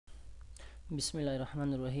بسم الله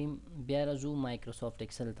الرحمن الرحیم. بیا راځو مایکروسافټ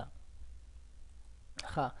ایکسل ته.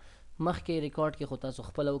 ښه، مخکې ریکارډ کې خو تاسو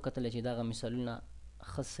خپله وکتله چې دغه مثالونه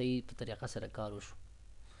ښه صحیح په طریقه سره کار وشو.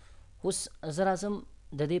 اوس زه راځم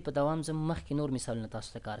د دې په دوام ځم مخکې نور مثالونه تاسو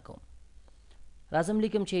ته کار کوم. راځم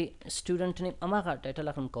لیکم چې سټوډنټ نیم هماغه ټایټل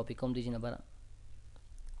اخلم، کاپي کوم دی جنبه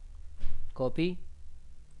کاپي،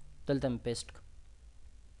 دلته مې پیسټ کړم،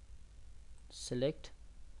 سلیکټ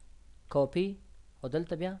کاپي او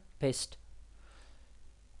دلته بیا پیسټ.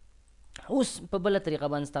 اوس په بله طریقه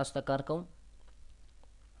باندې تاسو ته کار کوم.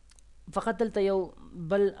 فقط دلته یو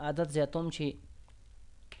بل عادت زیاتوم چې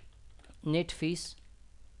نیټ فیس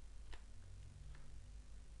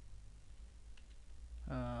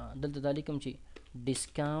دلته دا لیکم چې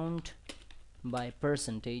ډسکاونټ بای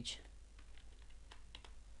پرسنټیج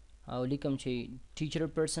او لیکم چې ټیچر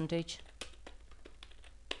پرسنټیج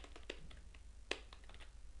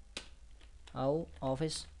او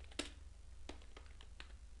آفیس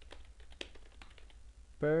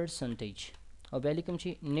پرسنټیج او بیا لیکم چې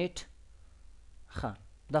نیټ. ښه،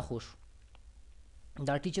 دا خو شو،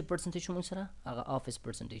 دا ټیچر پرسنټیج شو موږ سره، هغه آفیس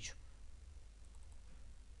پرسنټیج شو.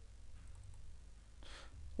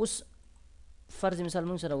 اوس فرض مثال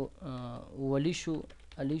موږ سره ولی شو،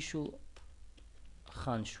 علی شو،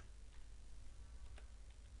 خان شو.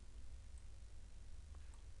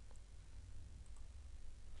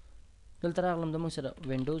 دلته راغلم د موږ سره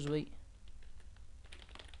وینډوز وی،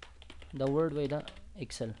 دا ورډ وی، دا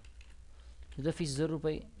ایکسل. د ده فیس 1000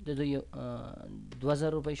 روپۍ، د ده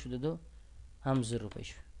 2000 روپۍ شو، د ده هم 1000 روپۍ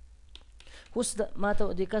شو. اوس ماته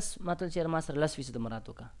د کس ماته چې ما سره 10% مراد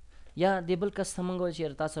وکړه، یا د بل کس ته مونږ ویل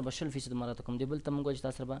چې تا سره به 20% مراد وکړم، د بل ته مونږ ویل چې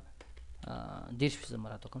تا سره به 10%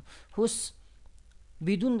 مراد وکړم. اوس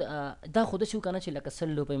بدون دا خو داسې وکړه چې لکه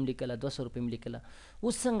 100 روپۍ مې لیکله، 200 روپۍ مې لیکله.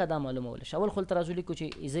 اوس څنګه دا معلومولی شي؟ اول خو هلته راځو لیکو چې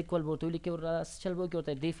از ایکول به ورته ولیکې، څه چل به وکړې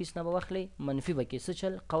ورته دې فیس نه به واخلئ، منفي به کړې څه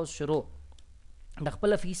چل، قوس شروع د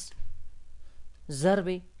خپله فیس ضرب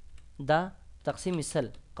دا تقسیم 100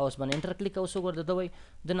 قوس باندې انټر کلیک او څوک ورته ده وایي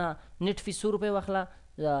د نه نیټ فیس 100 روپۍ واخله،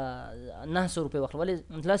 900 روپۍ واخله، ولې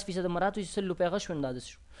 10% مراد وي 100 روپۍ هغه شو نو دا داسې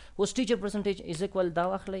شو. اوس ټیچر پرسنټیج از ایکول دا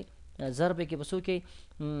واخلئ، ضرب یې کې په څو کې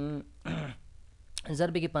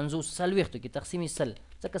ضرب یې کې 50 40 کې تقسیم 100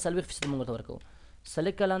 ځکه 40% موږ ورته ورکوو.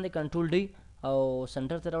 سلیکټ کا لاندې کنټرول ډي او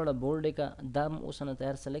سنټر ته راوړه، بولډ یې کا، دا اوس نه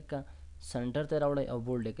تیار سلیکټ کا، سنټر ته راوړئ او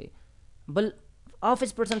بولډ یې کوئ. بل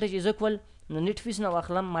آفیس پرسنټیج از ایکول نیټ فیس نه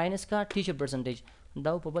واخلم ماینس کا ټیچر پرسنټیج،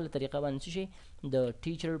 دا په بله طریقه باندې څه شي د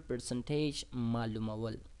ټیچر پرسنټیج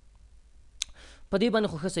معلومول. په دې باندې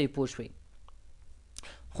خو ښه صحیح پوه شوئ.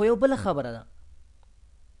 خو یو بله خبره ده،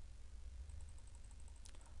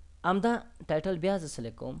 همدا ټایټل بیا زه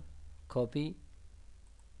سلیکټ کوم، کاپي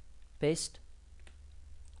پیسټ،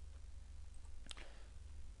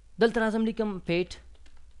 دلته راځم لیکم پیټ،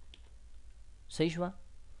 صحیح شوه.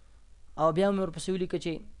 او بیا مې ورپسې ولیکه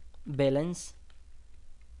چې بیلنس.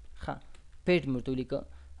 ښه، پیټ مې ورته ولیکه،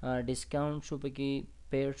 ډسکاونټ شو پکې،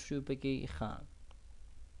 پیټ شو پکې. ښه،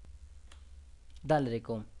 دا لرې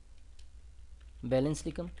کوم، بیلنس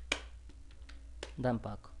لیکم، دا هم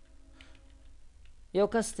پاک. یو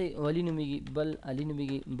کس ته ولی نومیږي، بل علي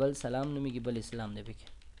نومیږي، بل سلام نومیږي، بل اسلام دی پکې.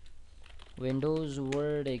 وینډوز،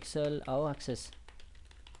 ورډ، ایکسل او اکسس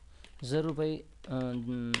 1000 روپۍ،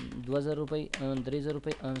 2000 روپۍ، 3000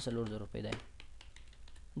 روپۍ، 4000 روپۍ دی.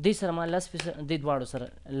 دې سره ما 10% دې دواړو سره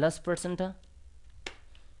 10%،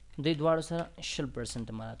 دې دواړو سره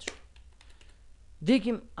 20% مراد شو. دې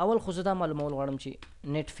کې اول خو زه دا معلومول غواړم چې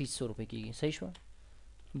نیټ فیس 100 روپۍ کېږي، صحیح شوه.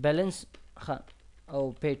 بیلنس ښه او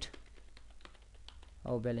پیټ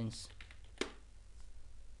او بیلنس.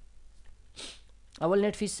 اول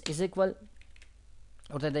نیټ فیس از ایکول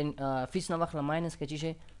ورته د فیس نه واخله ماینس که چې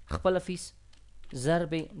شی خپله فیس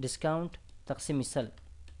ضرب ډسکاونټ تقسیم 100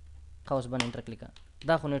 قوس باندې انټر کلیکه،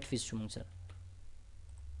 دا خو نیټ فیس شو موږ سره.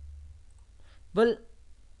 بل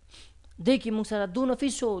دې کې موږ سره دونه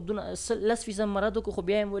فیس شو، دونه 10% مراد وکړو، خو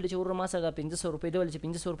بیا یې ویل چې وروره ما سره دا 1500 روپۍ دی، ویل چې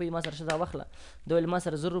 1500 روپۍ ما سره شه دا واخله، ده ویل ما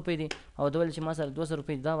سره 1000 روپۍ دی، او ده ویل چې ما سره 200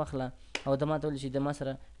 روپۍ دا واخله، او ده ما ته ویل چې د ما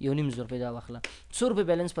سره 1500 روپۍ دا واخله. 100 روپۍ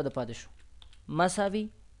بیلنس په ده پاتې شو، مساوي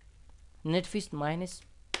نیټ فیس ماینس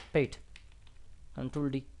پیټ، کنټرول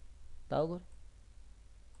ډي، دا وګوره،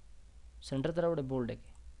 سنټر ته راوړئ، بولډ یې کړئ،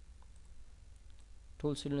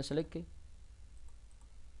 ټول سیلونه سلیکټ کړئ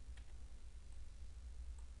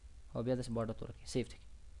او بیا داسې باډر ته ورکړئ، سیف دی.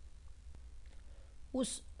 اوس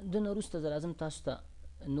د نه وروسته زه راځم تاسو ته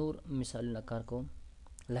نور مثالونه کار کوم.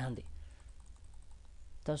 لاندې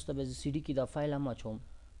تاسو ته به زه سی ډي کې دا فایل هم اچوم،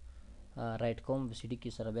 رایټ کوم سی ډي کې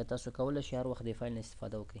سره، بیا تاسو کولی شئ هر وخت د فایل نه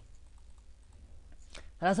استفاده وکړئ.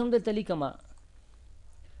 راځم دلته لیکم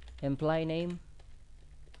امپلای نیم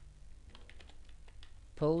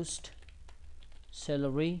post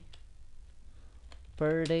salary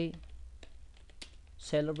per day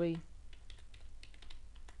salary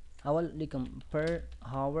اول لیکم per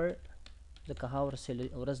hour ځکه hour salary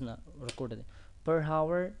ورځ نه ریکورډ دی per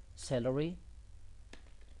hour salary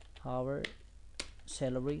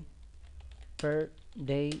per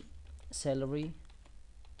day salary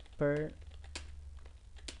per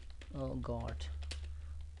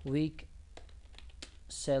week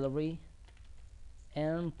salary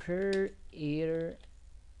and per year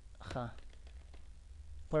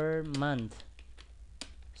per month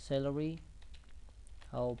salary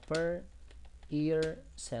او per year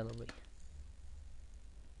salary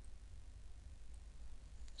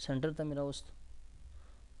سنټر ته مې راوست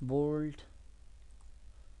بولډ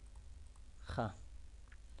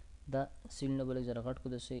دا سیلونه به لږ زره غټ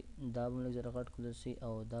کړو داسې دا به لږ زره غټ کړو داسې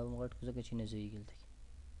او دا به غټ کړو ځکه چې نه ځایږي دلته کې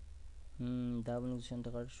دا به لږ شانته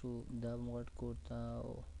غټ شو دا به غټ کړو او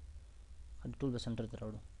ټول به سنټر ته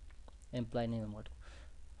راوړو امپلای نه هم غټ کړو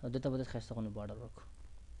او دلته به داسې ښایسته غوندې باډر ورکړو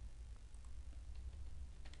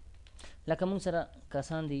لکه موږ سره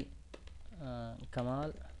کسان دي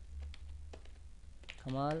کمال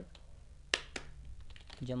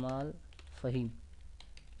جمال فهیم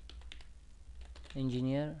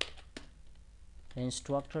انجینیر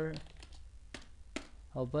انسټراکټر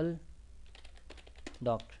او بل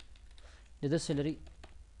ډاکټر د ده سیلري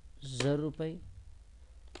 1000 روپۍ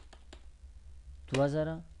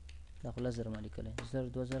 2000 دا خو 10,000 ما لیکلی 1000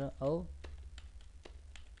 2000 او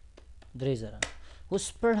 3000 اوس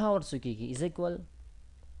پر هاور څه کېږي از اکول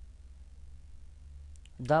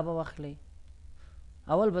دا به واخلئ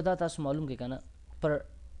اول به دا تاسو معلوم کړئ که نه پر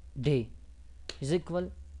ډے از اکول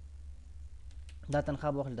دا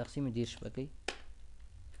تنخواه به واخلئ تقسیم 10 به کوي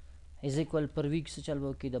از اکول پر ویک څه چل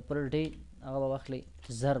به وکړي د پر ډے هغه به واخلئ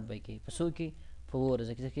ضرب به یې کوي په څو کې په 2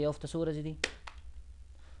 ورځو کې ځکه یو هفته څو ورځې دي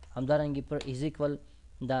همدارنګې پر از اکول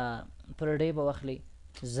دا پر ډے به واخلئ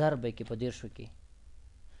ضرب به یې کوي په 10 کې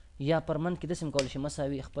یا پر منت کې داسې هم کولی شي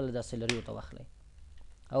مساوي خپله دا سیلري ورته واخلئ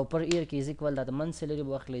او پر ایر کې از اکول دا د منت سیلري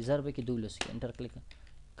به واخلئ ضرب به یې کوي 12 کې انټر کلیک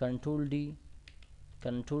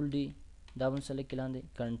کنټرول ډي دا به سلیکټ کړئ لاندې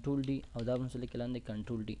کنټرول ډي او دا به سلیکټ کړئ لاندې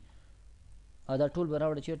کنټرول ډي او دا ټول به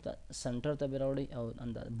راوړئ چېرته سنټر ته به راوړئ او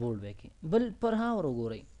بورډ به یې کوي بل پر هاور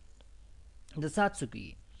وګورئ د ساعت څو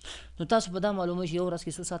کېږي نو تاسو به دا معلوموي چې یو ورځ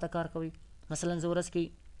کې څو ساعته کار کوئ مثلا زه ورځ کې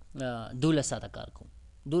 12 ساعته کار کوم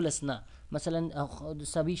 12 نه مثلا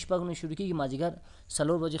سبي شپږ نه شروع کېږي مازدیګر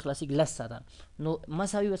 4 بجې خلاصېږي 10 ساعته نو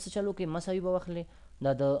مساوي به څه چلو کوئ مساوي به واخلئ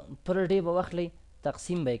دا د پر ډے به واخلئ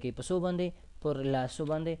تقسیم به یې کوي په څو باندې پر لاسو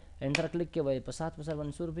باندې انټر کلیک کې به په 7 په سر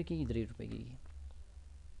باندې 100 روپۍ کېږي 3 روپۍ کېږي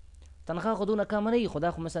تنخواه خو دونه کمه نه وي خو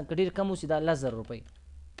دا خو مثلا که ډېر کم اوسي دا 10,000 روپۍ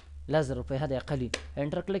 10,000 روپۍ حد اقلي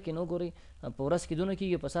انټر کلیک کې نو ګورئ په ورځ کې دونه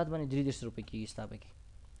کېږي په ساعت باندې 3 روپۍ کېږي ستا پکې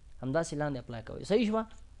همداسې لاندې اپلای کوئ صحیح شوه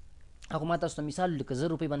هغه ما تاسو ته مثال لکه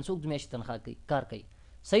 1000 روپۍ باندې څوک د میاشتې تنخواه کوي کار کوي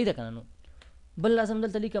صحیح ده که نه نو بل لازم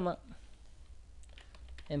دلته لیکم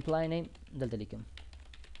امپلای نیم دلته لیکم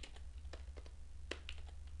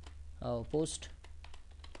او پوسټ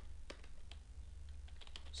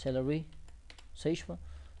سیلري صحیح شوه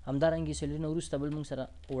همدارنګې سیلري نه وروسته بل موږ سره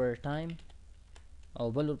اوور ټایم او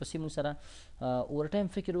بل ورپسې موږ سره اوور ټایم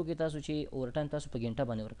فکر وکړئ تاسو چې اوور ټایم تاسو په ګنټه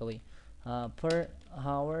باندې ورکوئ پر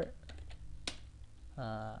هاور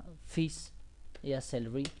فیس یا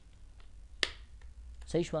سیلري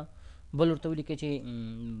صحیح شوه بل ورته ولیکئ چې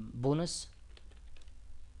بونس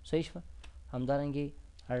صحیح شوه همدارنګې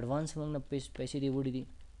اډوانس موږ نه پیسې دې وړي دي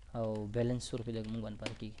او بیلنس 100 روپۍ موږ باندې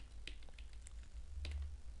پاتې کېږي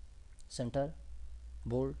سنټر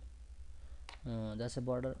بورډ داسې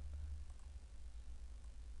بارډر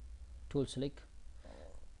ټول سلیک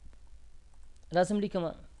لازم لیکم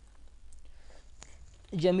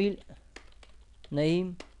جمیل نعیم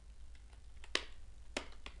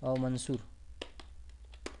او منصور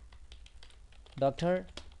ډاکټر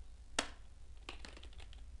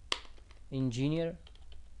انجینیر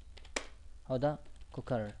او دا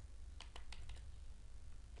کوکر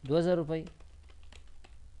 2000 روپۍ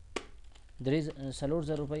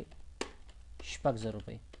 4,000 روپۍ 6,000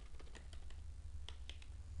 روپۍ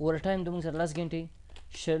اوور ټایم د موږ سره 10 غنټې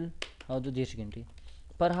شل او 10 غنټې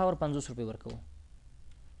پر هاور 50 روپۍ ورکوو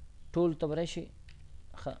ټول ته به راشي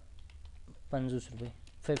 50 روپۍ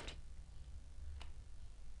 50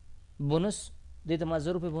 بونس دې ته ما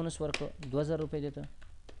 1000 روپۍ بونس ورکړو 2000 روپۍ دې ته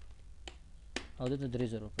او دې ته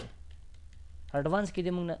 3000 روپۍ اډوانس کې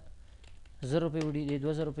دې موږ نه 1000 روپۍ وړي دې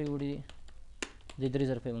 2000 روپۍ وړي دې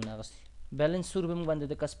 3000 روپۍ موږ نه اخیستې بیلنس 100 روپۍ موږ باندې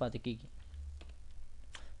د کس پاتې کېږي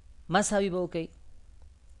مساوي به وکئ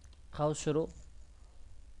خاص شروع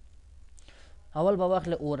اول به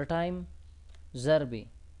واخله اوور ټایم ضرب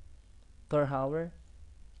per hour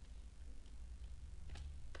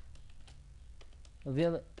بیا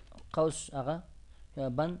قوس هغه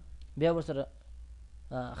بند بیا ورسره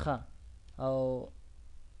ښه او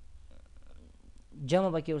جمع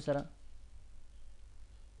به کې ورسره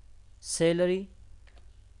سیلري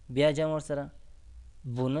بیا جمع ورسره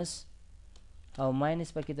بونس او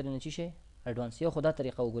ماینس پکې درنه چی شي اډوانس یو خدا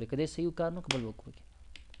طریقه وګورئ کله صحیح کار نو قبل وکړئ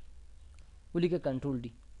ولیکه کنټرول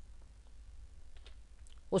ډي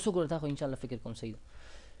اوس وګورئ تا خو ان شاء الله فکر کوم صحیح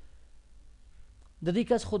د دې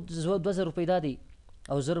کس خود 2000 روپۍ دا دی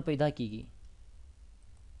او 1000 روپۍ دا کیږي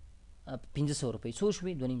 1500 روپۍ څو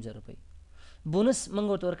شوي 2500 روپۍ بونس موږ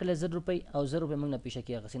ورته ورکړل 1000 روپۍ او 1000 روپۍ موږ نه پیښه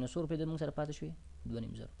کیږي غسینه 100 روپۍ د موږ سره پاتې شوي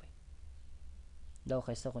 2500 روپۍ دا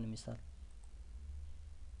خو خو مثال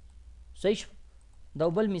صحیح شو دا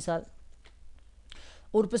بل مثال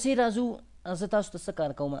ورپسې راځو زه تاسو ته څه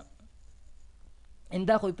کار کوم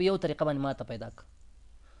اندا خو په یو طریقه باندې ماته پیدا ک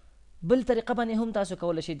بل طریقه باندې هم تاسو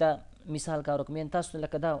کولای شئ دا مثال کار وکړئ تاسو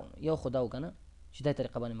لکه دا یو خدا وکنه چې دا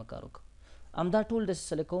طریقه باندې مکار وک ام دا ټول د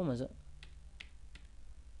سلیکټ کوم زه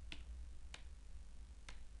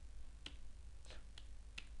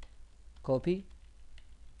کاپی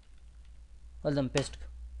ولدم پیسټ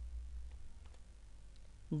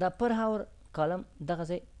دا پر هاور کالم دغه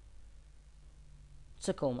ځای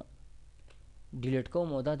څه کوم ډیلیټ کوم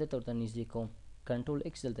او دا د تورته نږدې کوم کنټرول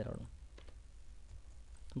ایکس دلته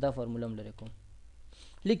راوړم دا فارموله هم لري کوم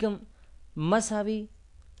لیکم مساوي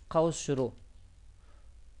قوس شروع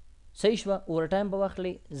صحیح شوه اوور ټایم به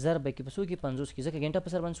واخلئ ضرب کې په څو کې 50 کې ځکه ګنټه په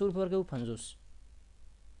سر باندې 100 روپۍ ورکوو 50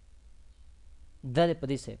 دا دی په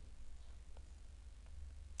دې صاحب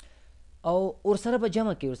او ورسره به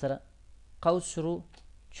جمع کوي ورسره قوس شروع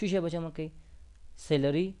څه شی به جمع کوي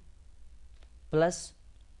سیلري پلس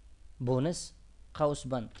بونس قوس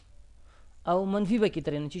بند او منفي به کې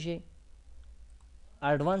ترې نه څه شی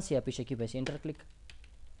اډوانس یا پیښه کې پیسې انټر کلیک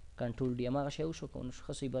کنټرول ډي هماغه شی وشو که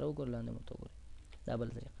ښه صحیح به راوګورو لاندې مو ته وګورئ دا بل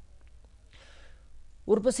طریقه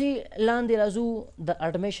ورپسې لاندې راځو د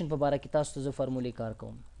اټمیشن په باره کې تاسو ته زه فارمولې کار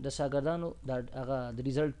کوم د شاګردانو د هغه د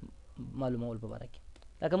ریزلټ معلومول په باره کې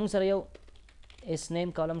لکه موږ سره یو اس نیم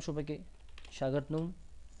کالم شو پکې شاګرد نوم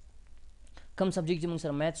کم سبجیکټ چې موږ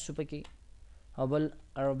سره میتھس شو پکې او بل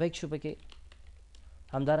عربیک شو پکې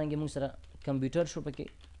همدارنګه موږ سره کمپیوټر شو پکې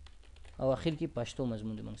او اخر کې پښتو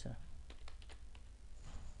مضمون دی موږ سره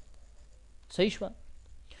صحیح شو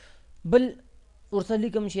بل ورته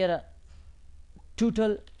لیکم چې یاره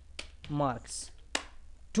ټوټل مارکس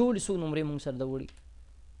ټول څو نمرې موږ سره د وړي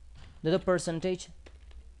د پرسنټیج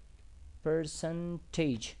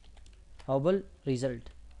او بل ریزلټ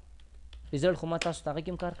خو ما تاسو ته هغه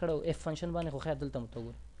کې هم کار کړی اف فنکشن باندې خو خیر دلته مو ته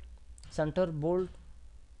وګورئ سنټر بولډ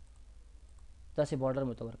داسې بارډر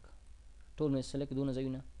مو ته ورکړه ټول مې سلیکټ دونه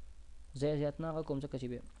ځایونه زیات نه هغه کوم څه چې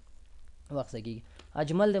بیا وخت کېږي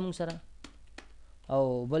اجمل دی موږ سره او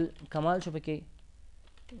بل کمال شو پکې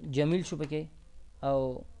جمیل شو پکې او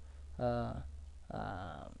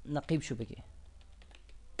نقیب شو پکې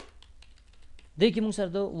دې کې موږ سره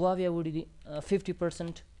د واویا وړي دي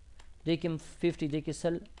 50% دې کې 50 دې کې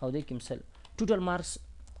سل او دې کې سل ټوټل مارکس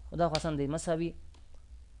دا خو آسان دی مساوي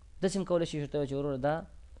داسې هم کولی شي ورته چې وروره دا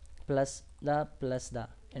پلس دا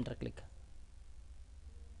انټر کلیک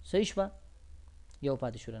صحیح شوه یو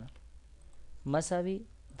پاتې شو رانه مساوي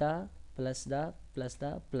دا پلس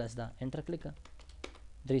دا انټر کلیک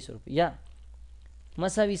 300 روپۍ یا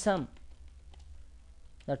مساوي سم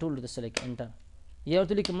دا ټول د سلیکټ انټر یا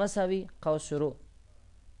ورته لیکم مساوي قوس شروع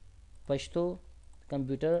پښتو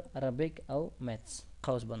کمپیوټر عربیک او میتھس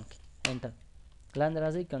قوس بند کړئ انټر لاندې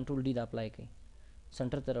راځئ کنټرول ډي دا اپلای کړئ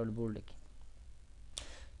سنټر ته راوړئ بولډ کې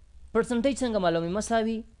پرسنټیج څنګه معلومي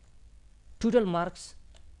مساوي ټوټل مارکس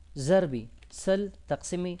ضربي سل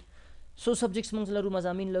تقسیمي څو سبجیکټس موږ لرو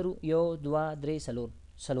مضامین لرو 1 2 3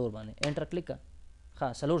 څلور باندې انټر کلیک ښه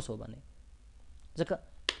 400 باندې ځکه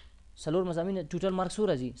څلور مضامین ټوټل مارکس څو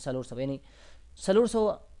راځي 400 یعنی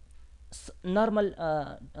 400 نارمل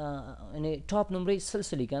یعنی ټاپ نمبرې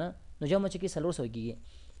سلسلې که نه نو جمع چې کې 400 کېږي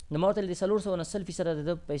نو ما ورته د 400 نه 100%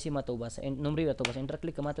 د پیسې ماته وباسه نمرې ورته وباسه انټر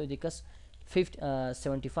کلیک ماته د کس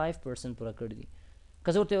 75% پوره کړي دي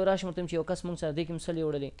که زه ورته راشم ورته چې یو کس موږ سره دې کې هم سل یې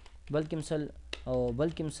وړلې بل کې هم سل او بل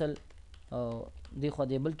کې هم سل او دې خوا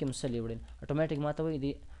دې بل کې هم سل یې وړل اټومیټیک ماته وایي د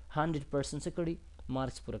 100% څه کړي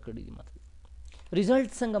مارکس پوره کړي دي ماته ریزلټ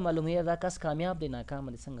څنګه معلومېږي دا کس کامیاب دی ناکام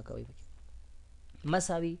دی څنګه کوي پکې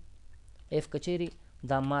مساوي اف کچېرې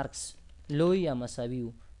دا مارکس لوی یا مساوي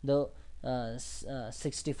و د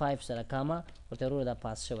 65 سره کاما ورته وروره دا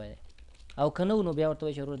پاس شوی دی او که نه و نو بیا ورته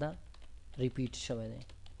وایي چې وروره دا ریپیټ شوی دی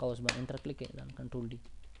قوس باندې انټر کلیک کړئ دا کنټرول ډي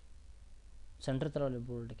سنټر ته راولئ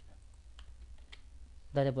بولډ کې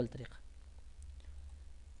دا دی بل طریقه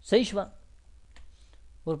صحیح شوه.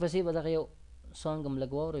 ورپسې به دغه یو سانګ هم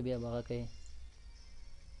لږ واورئ بیا به هغه کوئ.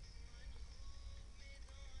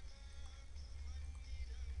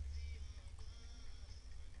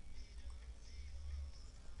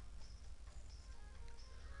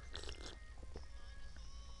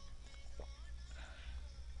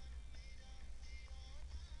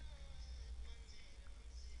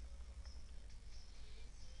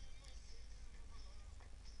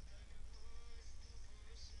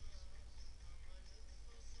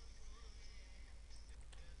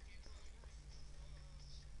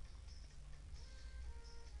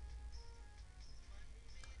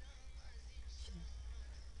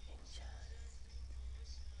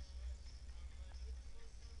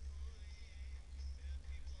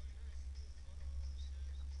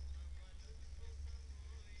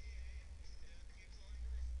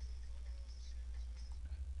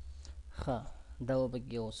 ښه دا به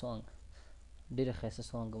پکې یو سانګ ډېره ښایسته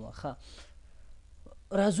سانګ وه. ښه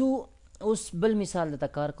راځو اوس بل مثال درته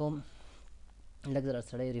کار کوم لږ زره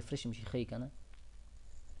سړی ریفرش هم شي ښه یې که نه.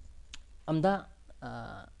 همدا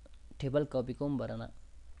ټیبل کاپي کوم برنه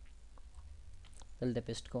دلته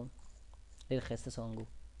پیسټ کوم. ډېر ښایسته سانګ و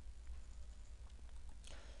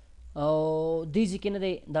او دې ځای کې نه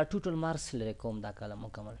دی دا ټوټل مارکس لرې کوم دا کالم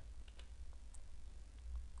مکمل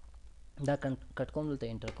دا کټ کوم دلته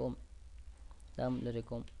انټر کوم دا هم لرې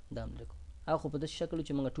کوم دا هم لرې کوم. هغه خو په داسې شکل و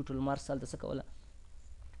چې موږ ټوټل مارکس هلته څه کوله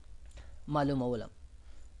معلوموله.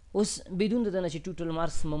 اوس بدون د دې نه چې ټوټل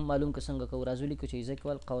مارکس هم معلوم که څنګه کوو راځو لیکو چې از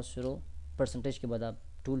اکول قوس شروع پرسنټیج کې به دا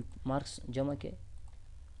ټول مارکس جمع کې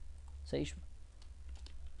صحیح شو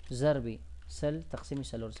ضربې سل تقسیم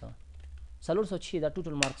 400 چې دا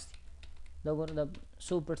ټوټل مارکس دي دا ګوره دا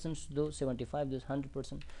 100% دو 75 دو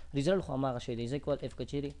 100% ریزلټ خو هماغه شی دی از اکول اف که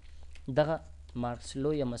چیرې دغه مارکس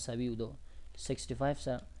لو یا مساوي و دو 65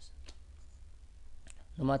 سره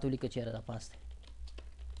نو ما ته ولیکه چېرې دا پاس دی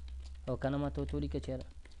او که نه ما ته ورته ولیکه چېرې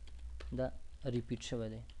دا ریپیټ شوی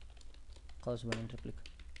دی قوس باندې انټر کلیک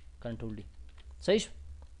کنټرول ډي صحیح شو.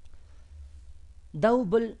 دا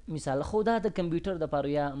بل مثال خو دا د کمپیوټر دپاره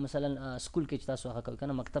یا مثلا سکول کې چې تاسو هغه کوئ که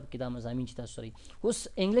نه مکتب کې دا مضامین چې تاسو سره اوس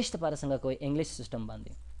انګلیش دپاره څنګه کوئ انګلیش سیسټم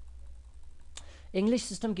باندې انګلیش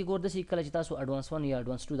سیسټم کې ګور داسې کله چې تاسو اډوانس 1 یا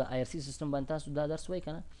اډوانس 2 د آی آر سی سیسټم باندې تاسو دا درس وایي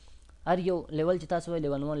که نه هر یو لیول چې تاسو وایي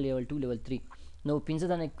لیول 1 لیول 2 لیول 3 نو 15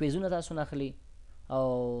 دانې کویزونه تاسو نه اخلي او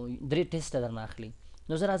 3 ټیسټ درنه اخلي.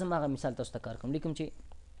 نو زه راځم هغه مثال تاسو ته کار کوم لیکم چې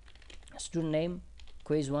student name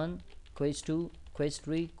quiz 1 quiz 2 quiz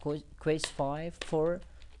 3 quiz 5 4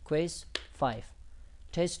 quiz 5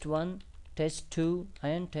 test 1 test 2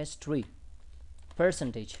 and test 3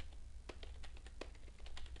 percentage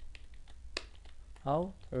او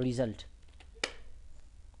result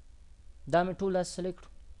دا مې ټول سلیکټ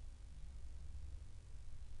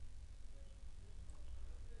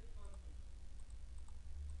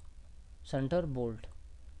سنټر بولټ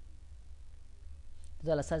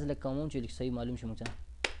دا لاساز لکه کوم چې لیک صحیح معلوم شي موږ ته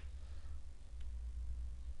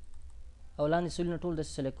او لاندې سلونه ټول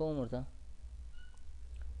داسې سلیکټ کوم ورته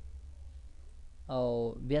او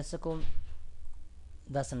بیا څه کوم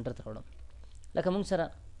دا سنټر ته وړم لکه موږ سره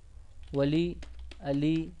ولی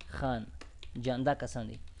علي خان جان دا کسان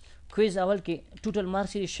دي. کویز اول کې ټوټل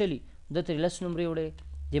مارکس یې شلي ده ترې 10 نمرې وړې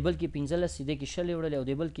دی بل کې 15 دی کې 6 وړلې او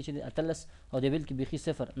دی بل کې چې 18 او دی بل کې بیخي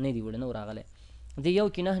 0 نه دی وړی نه راغلی دی یو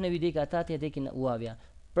کې 9 نوي دی کې 88 دی کې 9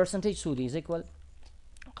 پرسنټیج څو دی از اکول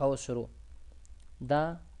قوس شروع دا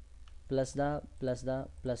پلس دا پلس دا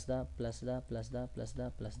پلس دا پلس دا پلس دا پلس دا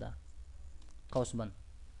پلس دا قوس بند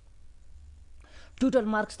ټوټل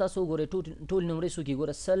مارکس تاسو وګورئ ټول نمرې څو کې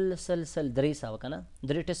ګوره سل 300 که نه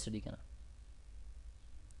 3 ټیسټ دي که نه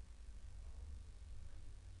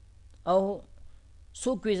او څو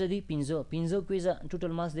کویزه دي 15 کویزه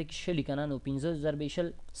ټوټل مارکس دی کې شلي که نه نو 15 ضرب شل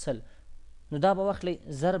سل نو دا به واخلئ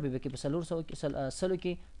ضرب به کې په 400 کې سلو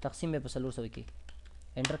کې تقسیم به په 400 کې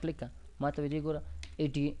انټر کلیک که ما ته دی ګوره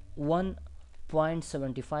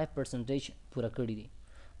 81.75% پوره کړي دي.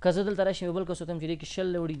 که زه دلته راشم یو بل کس وتم چې دی کې شل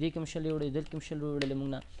وړي دی کې هم شل وړي دلته کې هم شل وړلې موږ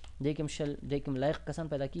نه دی کې هم شل دی کې هم لایق کسان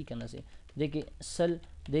پیدا کېږي که نه سي دی کې سل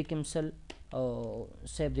دی کې هم سل او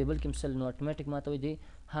صاحب دی بل کې هم سل نو اټومیټک ما ته وایي دی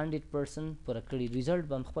 100% پوره کړي ریزلټ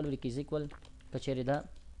به هم خپل ولیکي از اکول که چېرې دا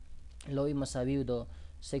لوی مساوي د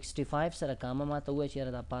 65 سره کامه ما ته ووایي چې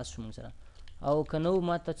یاره دا پاس شو موږ سره او که نه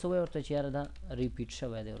ما ته څه وایي ورته چې یاره دا ریپیټ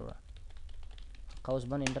شوی دی وروره قوس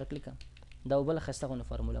بند انټر کلیک دا بله ښایسته غوندې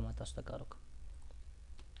فارموله ما تاسو ته کار وکړه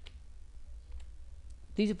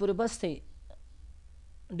دې پورې بس دی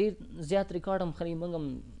ډېر زیات ریکارډ هم خلي موږ هم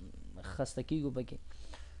خسته کېږو پکې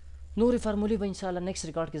نورې فارمولې به انشاءالله نیکسټ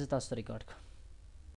ریکارډ کې زه تاسو ته ریکارډ کړم